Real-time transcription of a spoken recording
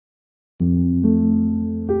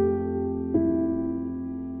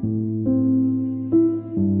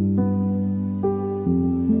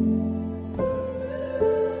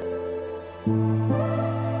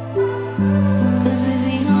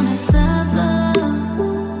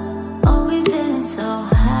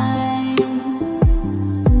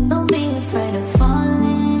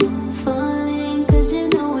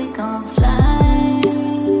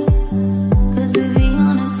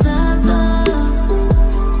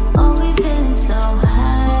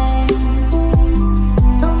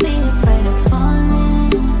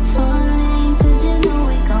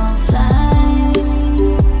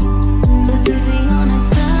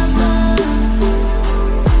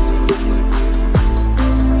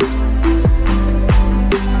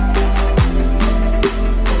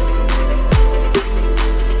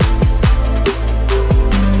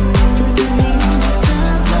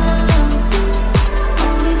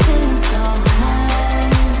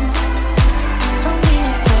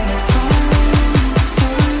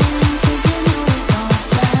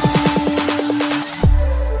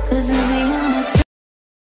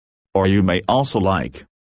Or you may also like.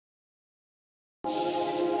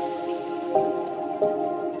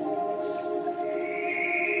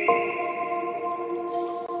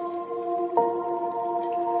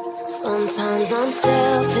 Sometimes I'm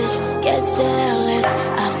selfish, get jealous,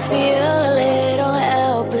 I feel a little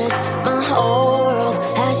helpless. My whole world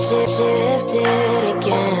has shifted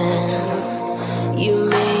again. You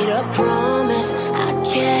made a promise, I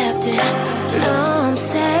kept it. Now I'm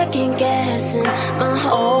second guessing. My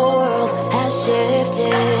whole world has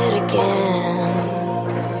shifted again.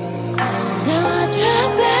 Now I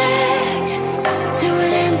drive back to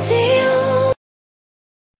an empty.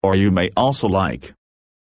 Or you may also like.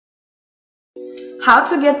 How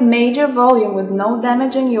to get major volume with no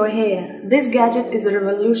damaging your hair. This gadget is a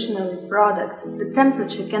revolutionary product. The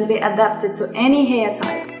temperature can be adapted to any hair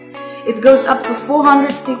type. It goes up to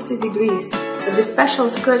 450 degrees, but the special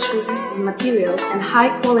scratch-resistant material and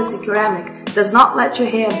high-quality ceramic does not let your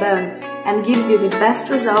hair burn and gives you the best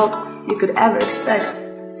result you could ever expect.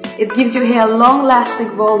 It gives your hair long-lasting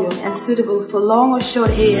volume and suitable for long or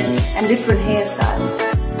short hair and different hairstyles.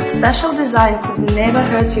 Special design could never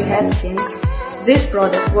hurt your head skin. This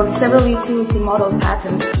product won several utility model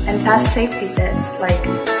patents and passed safety tests like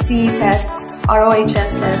CE test, ROHS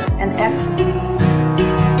test, and EFSA.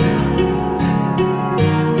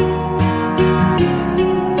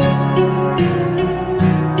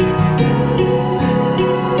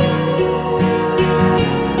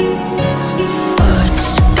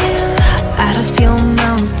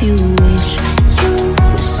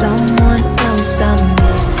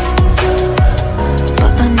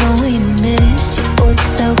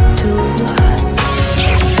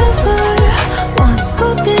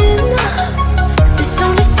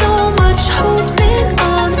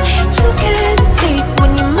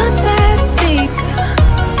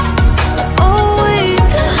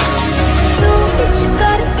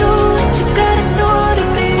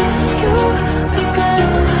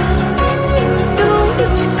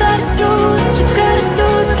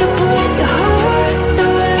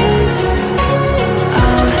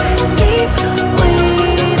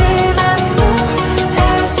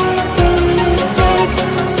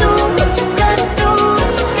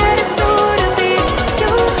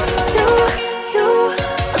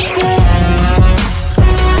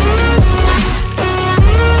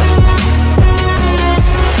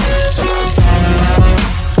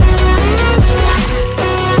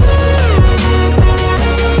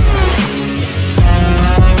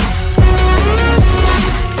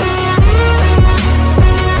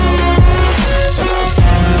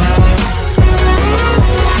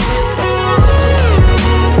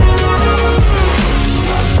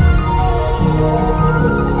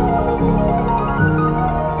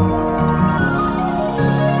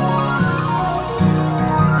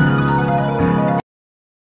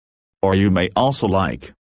 Or you may also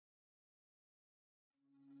like.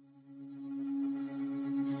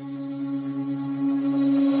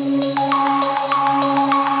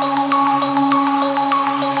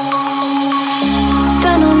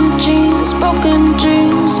 Denim jeans, broken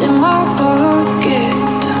dreams in my pocket.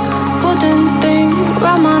 Golden thing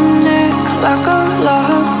round my neck like a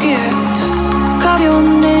locket. Carve your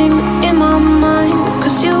name in my mind,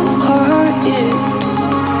 'cause you caught it.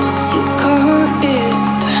 You caught it.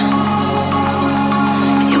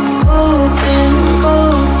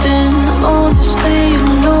 Golden, honestly, you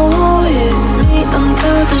know it. Meet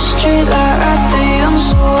under the street light right there,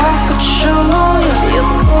 so I could show you.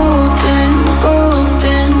 You're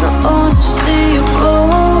golden, honestly, you're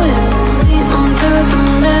glowing. Meet under the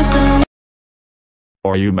mess and.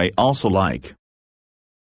 Or you may also like.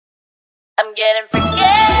 I'm getting freaky.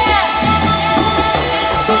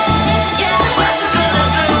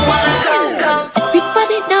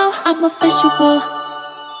 Everybody know I'm a visual.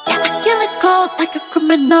 Yeah, I kill it cold like a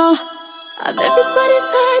criminal. I'm everybody's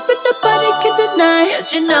type, but nobody can deny.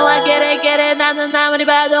 Yes, you know I get it,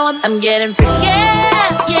 I'm getting freaky,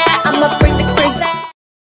 yeah, I'm a freak the crazy.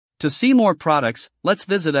 To see more products, let's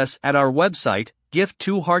visit us at our website,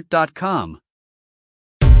 gift2heart.com.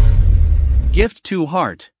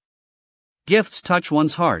 Gift2Heart. Gifts touch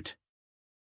one's heart.